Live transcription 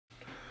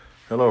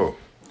Hello.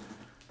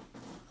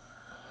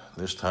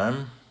 This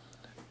time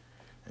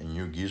a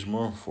new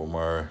gizmo for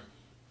my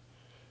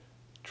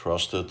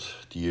trusted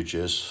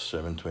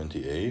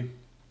THS720A.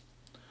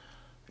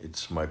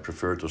 It's my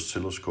preferred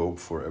oscilloscope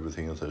for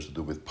everything that has to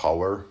do with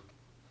power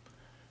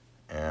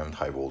and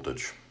high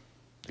voltage.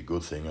 The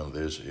good thing on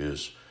this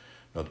is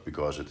not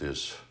because it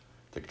is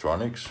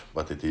Tektronix,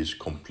 but it is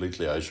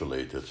completely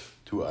isolated.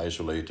 Two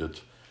isolated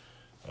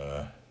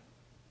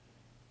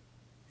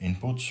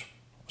inputs,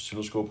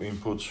 oscilloscope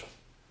inputs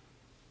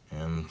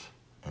and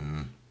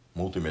an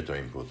multimeter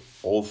input.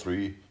 All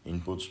three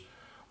inputs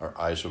are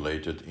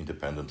isolated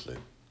independently.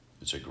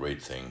 It's a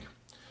great thing.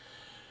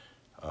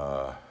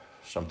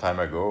 Some time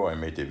ago I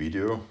made a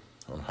video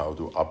on how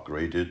to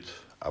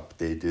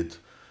update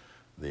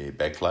the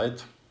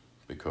backlight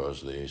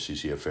because the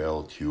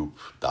CCFL tube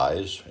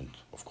dies, and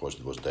of course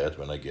it was dead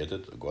when I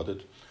got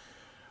it.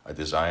 I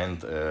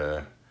designed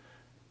a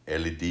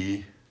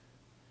LED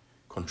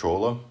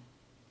controller,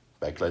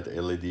 backlight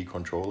LED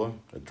controller,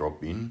 a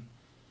drop-in,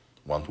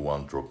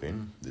 one-to-one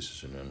drop-in. This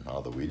is in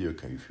another video.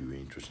 If you're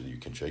interested, you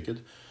can check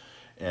it.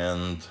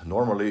 And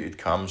normally it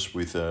comes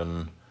with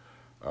an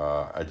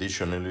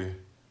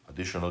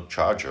additional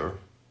charger,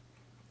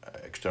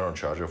 external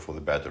charger for the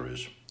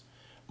batteries.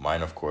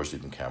 Mine, of course,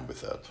 didn't come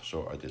with that,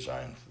 so I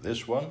designed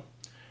this one.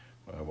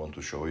 I want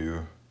to show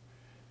you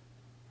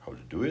how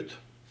to do it.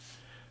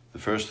 The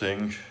first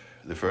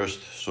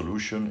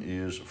solution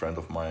is a friend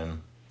of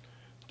mine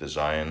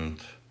designed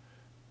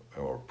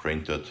or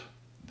printed,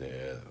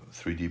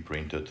 3D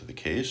printed the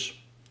case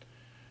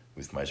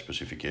with my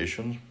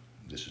specifications.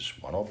 This is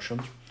one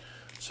option.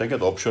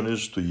 Second option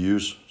is to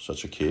use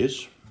such a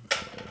case,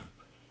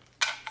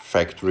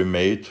 factory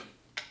made.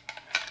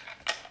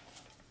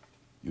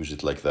 Use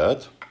it like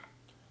that.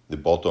 The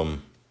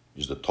bottom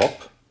is the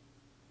top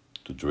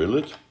to drill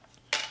it.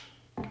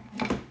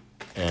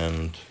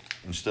 And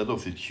instead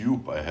of the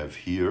tube I have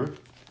here,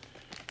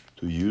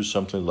 to use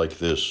something like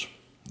this.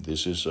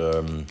 This is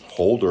a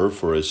holder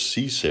for a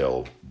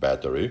C-cell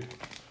battery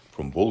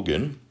from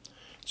Bulgin.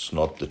 It's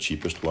not the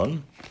cheapest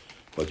one,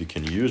 but you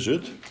can use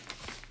it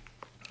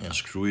and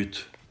screw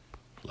it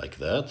like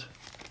that.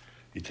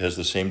 It has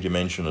the same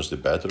dimension as the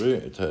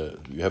battery.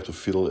 You have to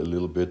fill a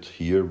little bit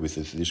here with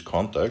this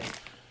contact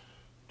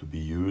to be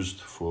used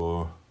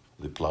for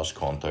the plus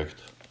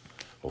contact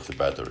of the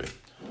battery.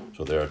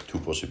 So there are two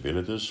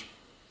possibilities.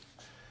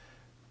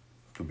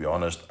 To be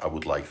honest, I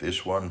would like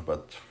this one,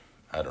 but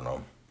I don't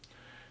know.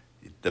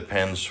 It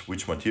depends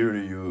which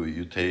material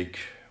you take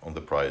on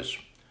the price.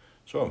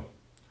 So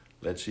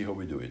let's see how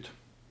we do it.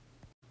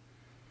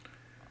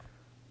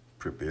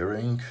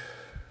 Preparing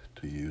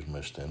to use my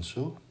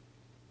stencil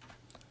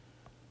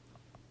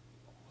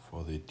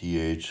for the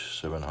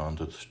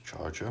THS700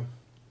 charger,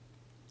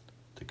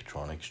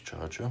 Tektronix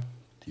charger,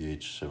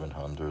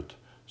 THS700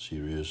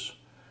 series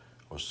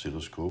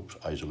oscilloscopes,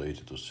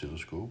 isolated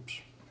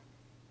oscilloscopes.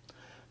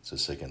 It's the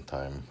second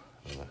time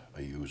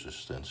I use a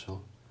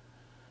stencil,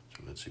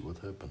 so let's see what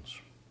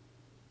happens.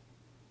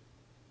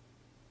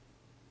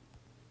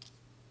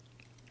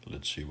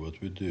 Let's see what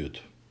we did.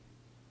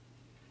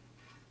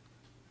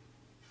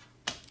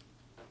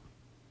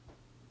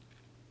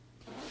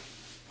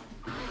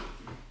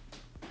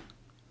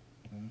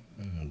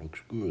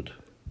 Looks good.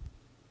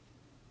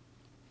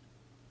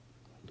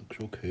 Looks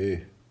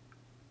okay.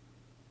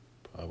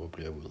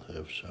 Probably I will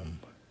have some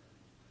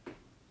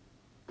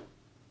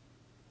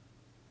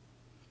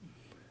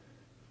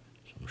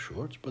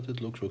shorts, but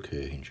it looks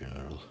okay in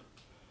general.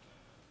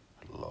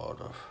 A lot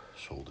of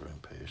soldering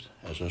paste.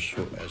 As I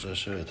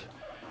said,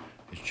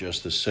 it's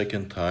just the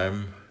second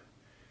time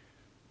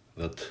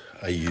that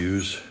I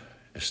use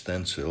a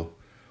stencil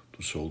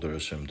to solder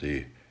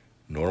SMD.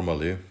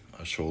 Normally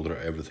I solder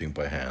everything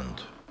by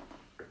hand,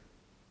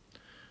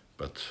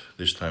 but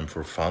this time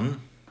for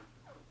fun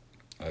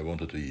I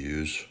wanted to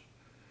use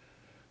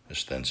a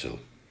stencil.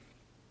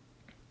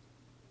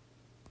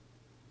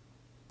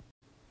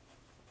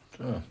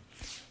 So,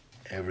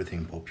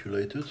 everything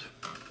populated.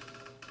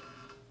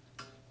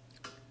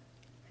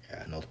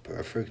 Yeah, not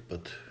perfect,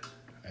 but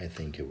I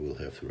think I will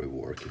have to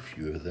rework a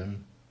few of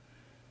them.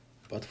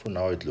 But for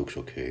now it looks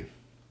okay.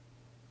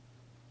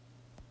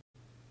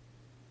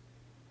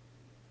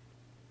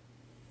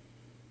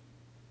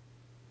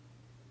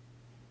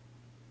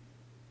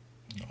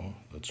 Oh,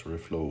 let's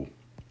reflow.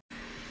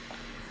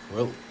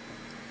 Well,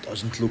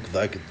 doesn't look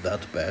like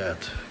that bad.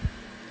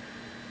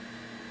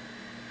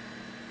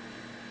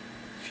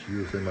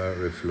 Few of them are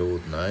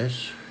reflowed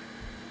nice.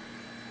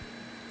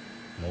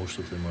 Most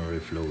of them are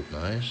reflowed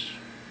nice.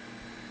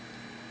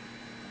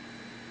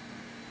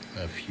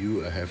 A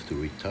few I have to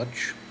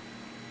retouch,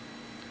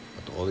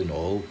 but all in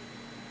all,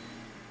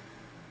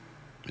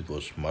 it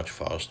was much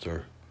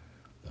faster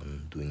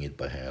than doing it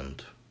by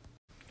hand.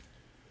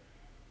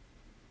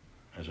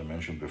 As I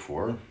mentioned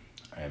before,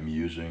 I am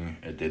using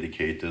a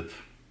dedicated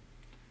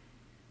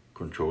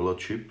controller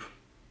chip,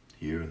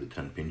 here the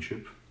 10-pin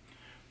chip,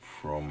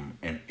 from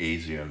an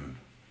Asian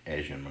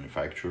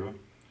manufacturer.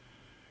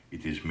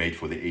 It is made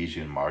for the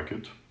Asian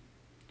market.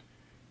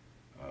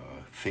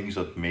 things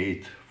that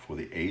made for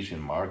the Asian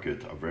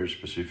market are very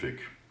specific,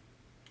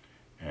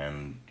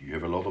 and you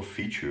have a lot of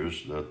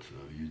features that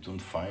you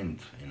don't find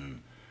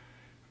in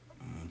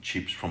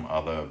chips from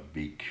other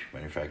big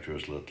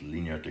manufacturers like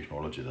Linear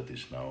Technology, that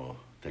is now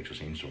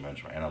Texas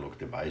Instruments, or Analog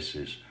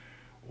Devices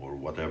or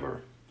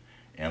whatever.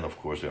 And of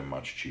course they're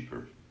much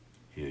cheaper.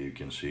 Here you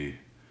can see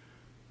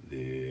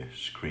the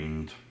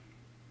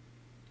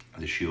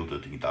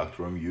shielded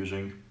inductor I'm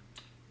using.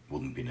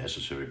 Wouldn't be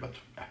necessary, but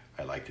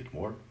I liked it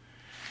more.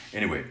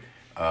 Anyway,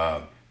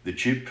 the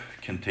chip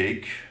can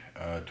take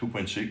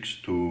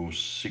 2.6 to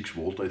 6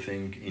 volt, I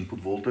think, input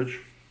voltage.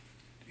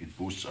 It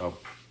boosts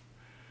up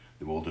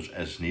the voltage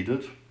as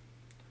needed.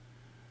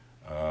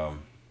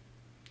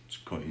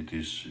 It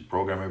is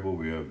programmable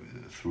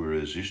through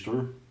a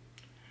resistor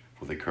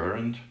for the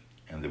current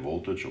and the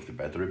voltage of the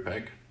battery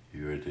pack.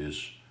 Here it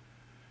is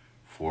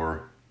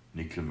 4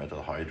 nickel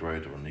metal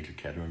hydride or nickel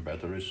cadmium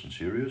batteries in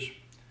series.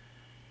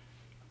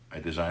 I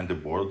designed the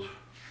board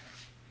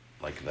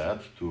like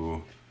that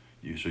so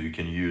you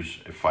can use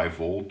a 5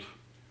 volt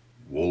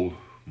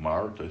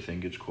Wall-Wart, I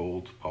think it's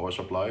called, power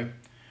supply.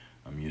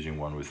 I'm using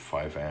one with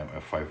 5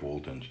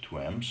 volt and 2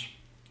 amps.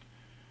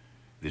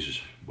 This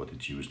is what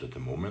it's used at the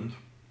moment.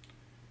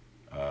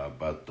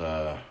 But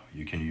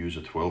you can use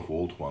a 12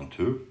 volt one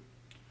too.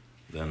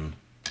 Then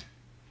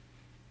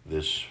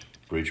this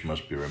bridge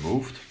must be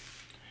removed,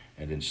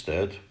 and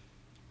instead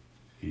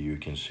here you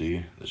can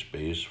see the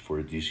space for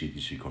a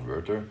DC-DC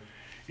converter.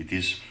 It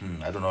is,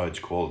 I don't know how it's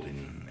called,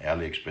 in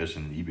AliExpress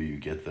and eBay you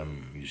get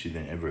them, you see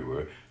them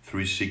everywhere,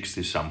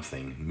 360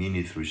 something,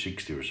 mini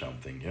 360 or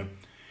something, yeah?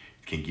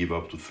 It can give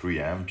up to 3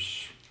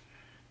 amps.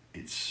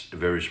 It's a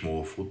very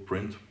small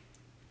footprint.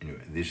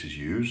 Anyway, this is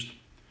used,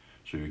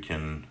 so you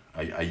can,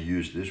 I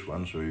use this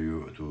one so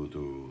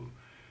to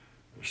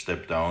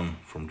step down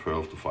from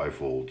 12 to 5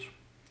 volts.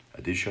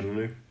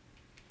 Additionally,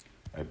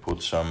 I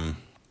put some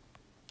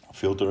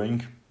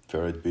filtering,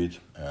 ferrite bead,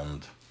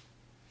 and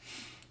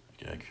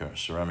a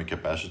ceramic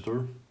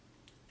capacitor,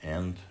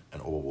 and an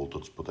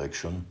overvoltage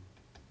protection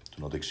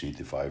to not exceed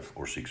the 5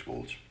 or 6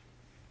 volts.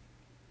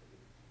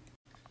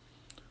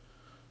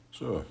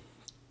 So,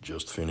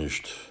 just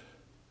finished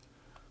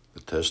the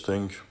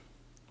testing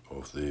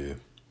of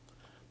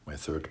my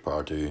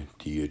third-party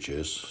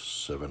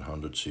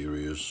THS710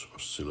 series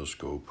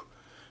oscilloscope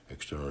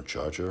external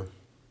charger.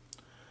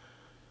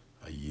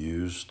 I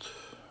used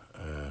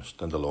a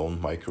standalone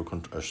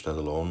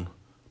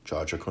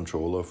charger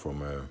controller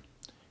from an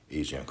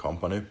Asian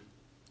company.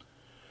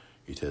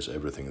 It has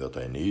everything that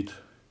I need: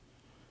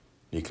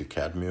 nickel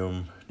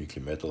cadmium,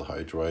 nickel metal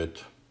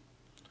hydride,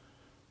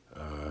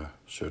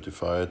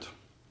 certified.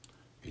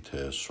 It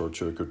has short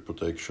circuit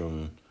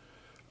protection,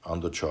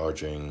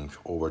 undercharging,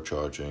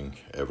 overcharging,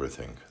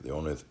 everything. The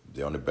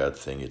only bad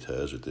thing it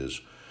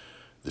is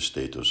the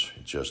status.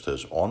 It just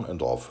has on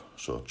and off,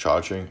 so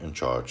charging and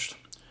charged.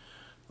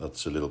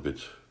 That's a little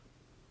bit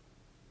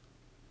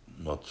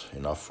not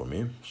enough for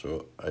me,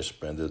 so I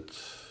spent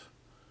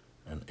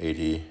an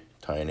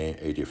tiny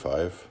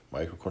 85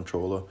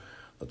 microcontroller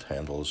that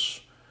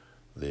handles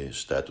the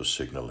status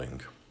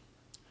signaling.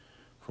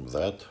 From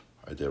that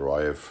I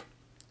derive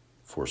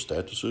 4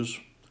 statuses.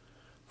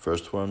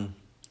 First one,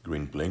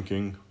 green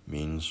blinking,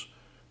 means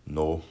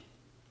no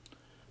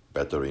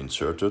battery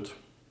inserted.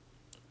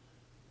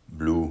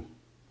 Blue,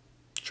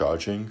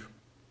 charging.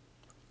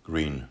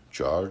 Green,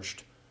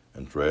 charged.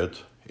 And red,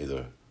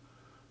 either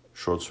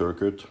short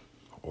circuit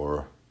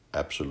or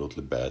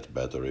absolutely bad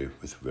battery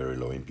with very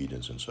low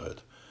impedance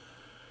inside.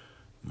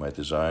 My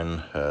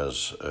design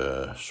has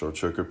short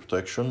circuit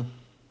protection,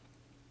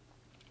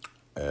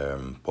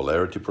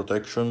 polarity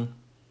protection,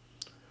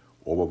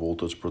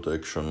 overvoltage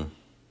protection,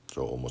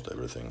 so almost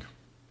everything.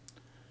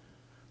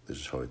 This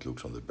is how it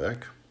looks on the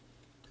back.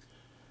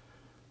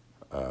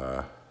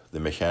 The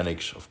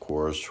mechanics, of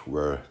course,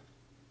 were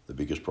the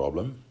biggest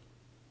problem.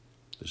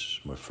 This is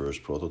my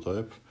first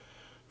prototype.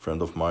 A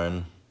friend of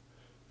mine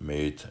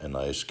made a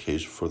nice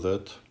case for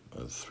that,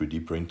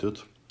 3D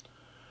printed.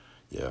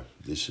 Yeah,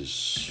 this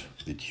is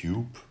the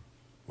tube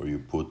where you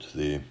put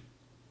the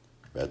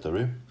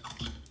battery.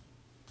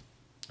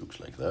 Looks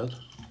like that.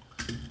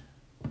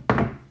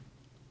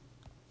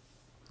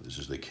 This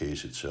is the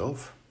case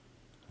itself,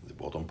 the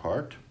bottom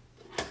part.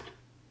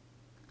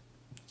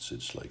 It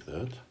sits like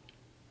that.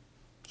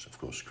 It's of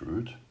course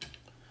screwed.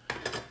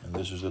 And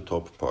this is the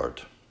top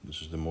part.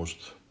 This is the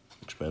most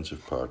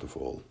expensive part of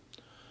all.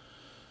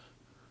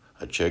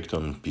 I checked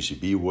on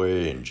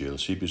PCBWay and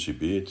GLC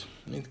PCB.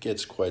 It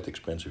gets quite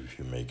expensive if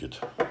you make it.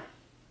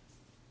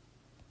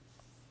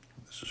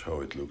 This is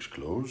how it looks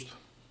closed.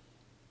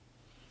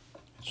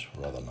 It's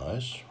rather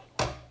nice.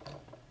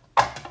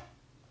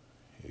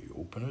 Here you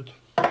open it.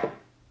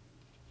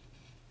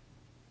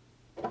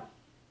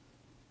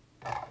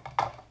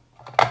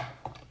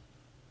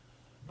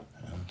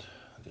 And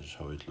this is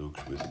how it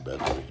looks with the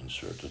battery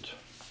inserted.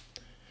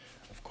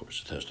 Of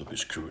course, it has to be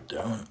screwed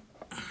down.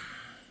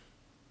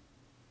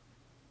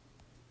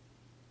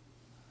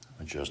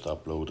 I just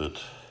uploaded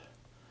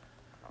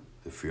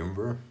the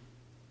firmware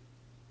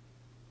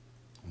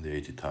the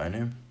 80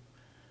 tiny,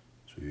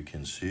 so you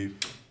can see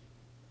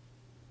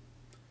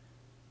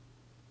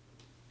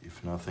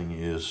if nothing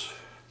is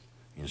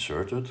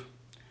inserted,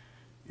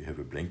 you have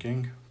a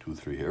blinking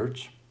 2-3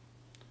 Hertz.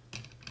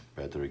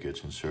 Battery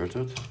gets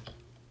inserted,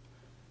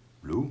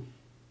 blue,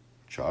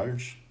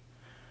 charged.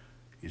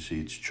 You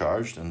see it's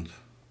charged and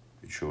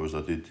it shows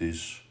that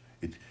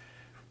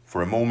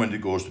for a moment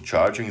it goes to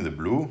charging, the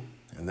blue,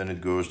 and then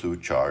it goes to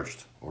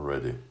charged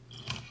already.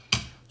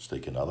 Let's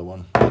take another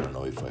one. I don't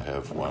know if I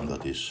have one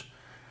that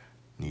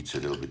needs a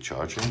little bit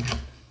charging.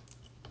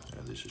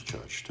 And this is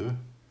charged too.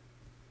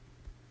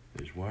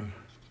 There's one.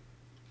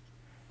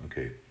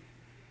 Okay.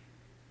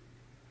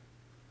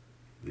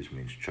 This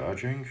means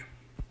charging.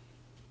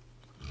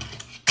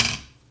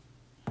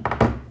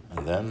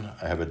 And then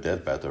I have a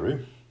dead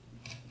battery.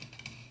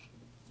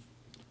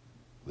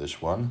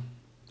 This one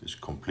is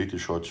completely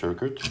short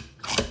circuit.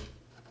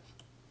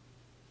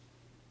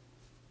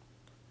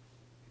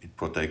 It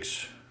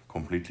protects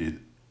completely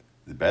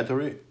the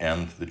battery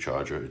and the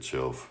charger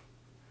itself.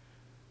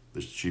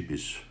 This chip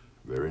is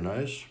very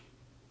nice.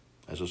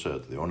 As I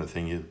said, the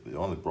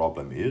only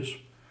problem is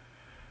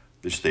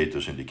the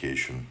status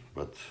indication,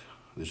 but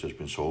this has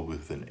been solved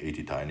with an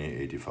 80 tiny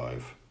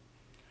 85.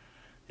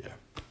 Yeah,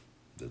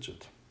 that's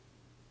it.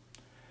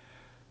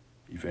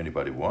 If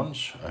anybody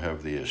wants, I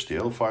have the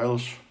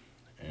Steplfiles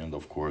and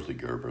of course the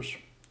Gerbers.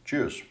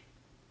 Cheers!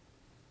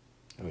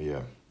 Oh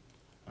yeah,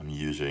 I'm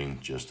using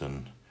just a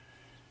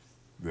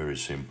very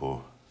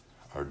simple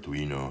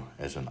Arduino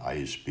as an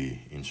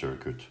ISP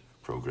in-circuit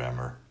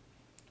programmer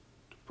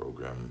to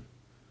program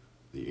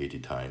the 80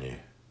 tiny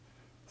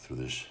through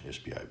this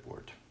SPI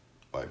board.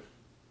 Bye.